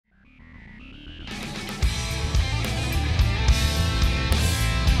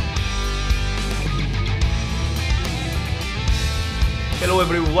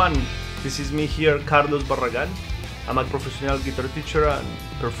everyone, this is me here, Carlos Barragan. I'm a professional guitar teacher and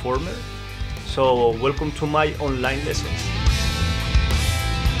performer. So welcome to my online lessons.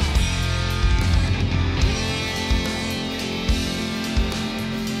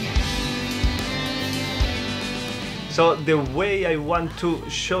 So the way I want to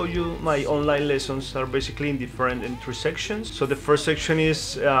show you my online lessons are basically in different entry sections. So the first section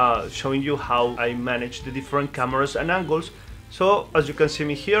is showing you how I manage the different cameras and angles. So as you can see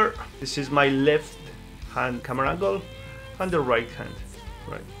me here, this is my left hand camera angle and the right hand,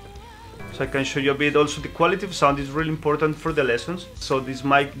 right? So I can show you a bit. Also the quality of sound is really important for the lessons. So this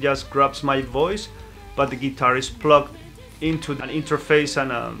mic just grabs my voice, but the guitar is plugged into an interface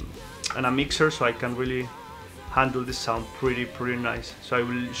and a mixer, so I can really handle the sound pretty nice. So I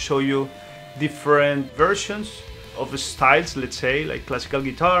will show you different versions of styles, let's say, like classical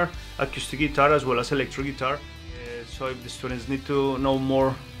guitar, acoustic guitar, as well as electric guitar. So if the students need to know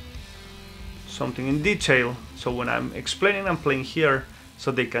more something in detail, so when I'm explaining, I'm playing here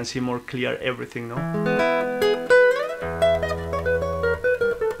so they can see more clear everything, no?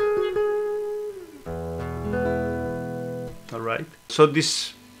 Alright, so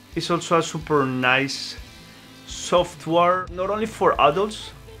this is also a super nice software, not only for adults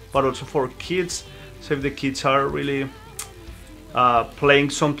but also for kids. So if the kids are really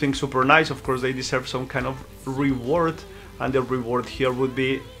playing something super nice, of course they deserve some kind of reward, and the reward here would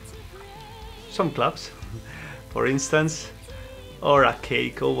be some claps for instance, or a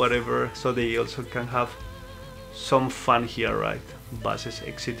cake or whatever, so they also can have some fun here, right? Basses,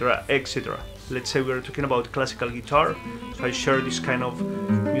 etc, etc. Let's say we're talking about classical guitar, so I share this kind of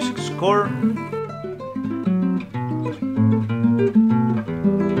music score.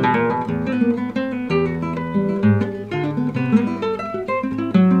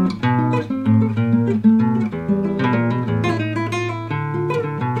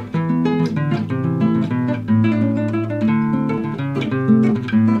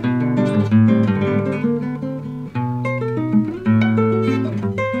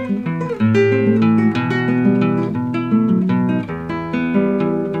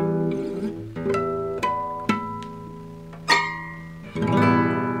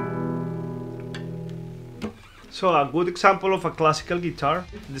 So a good example of a classical guitar,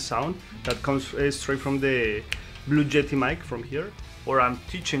 the sound that comes straight from the Blue Yeti mic from here. Or I'm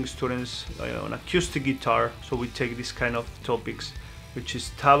teaching students on acoustic guitar, so we take this kind of topics, which is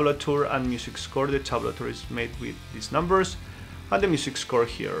tablature and music score. The tablature is made with these numbers and the music score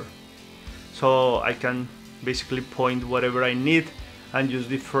here. So I can basically point whatever I need and use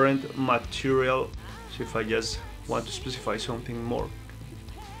different material. So if I just want to specify something more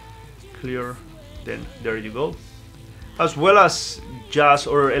clear, then there you go. As well as jazz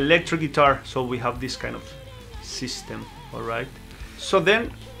or electric guitar, so we have this kind of system. All right, so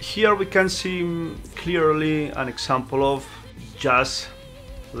then here we can see clearly an example of jazz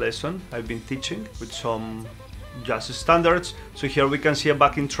lesson I've been teaching with some jazz standards. So here we can see a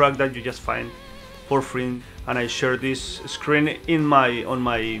backing track that you just find for free, and I share this screen in on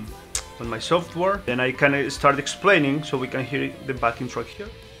my software. Then I can start explaining, so we can hear the backing track here.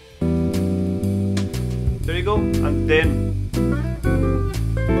 There you go, and then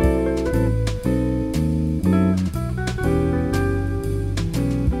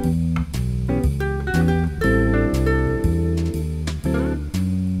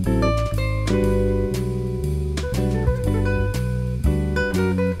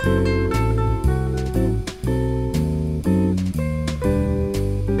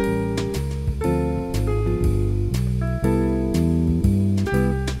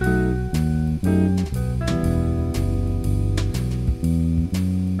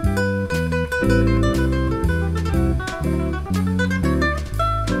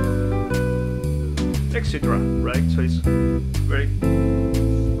etc, right? So it's very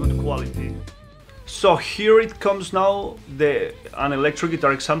good quality. So here it comes now, an electric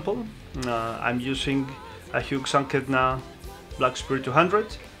guitar example. I'm using a Hughes & Kettner Black Spirit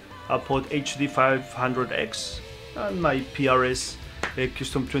 200, a Pod HD 500X, and my PRS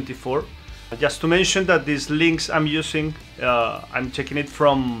Custom 24. Just to mention that these links I'm using, I'm taking it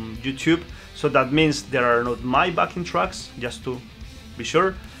from YouTube, so that means there are not my backing tracks, just to be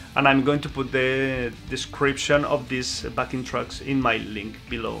sure. And I'm going to put the description of these backing tracks in my link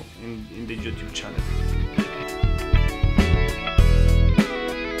below in the YouTube channel.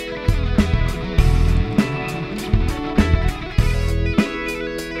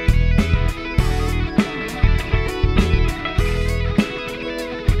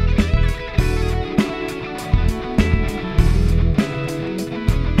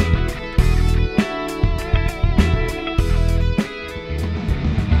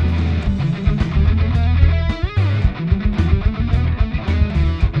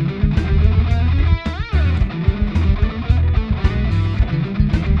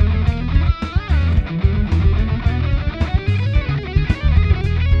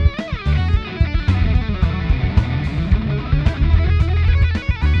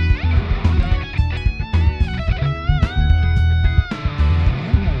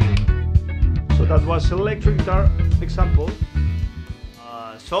 was electric guitar example.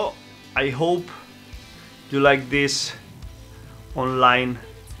 So I hope you like this online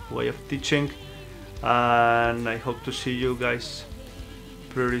way of teaching, and I hope to see you guys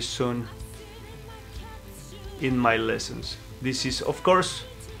pretty soon in my lessons. This is of course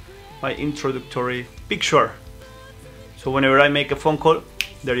my introductory picture, so whenever I make a phone call,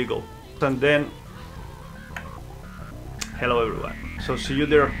 there you go. And then hello everyone, so see you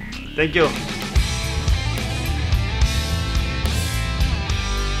there. Thank you.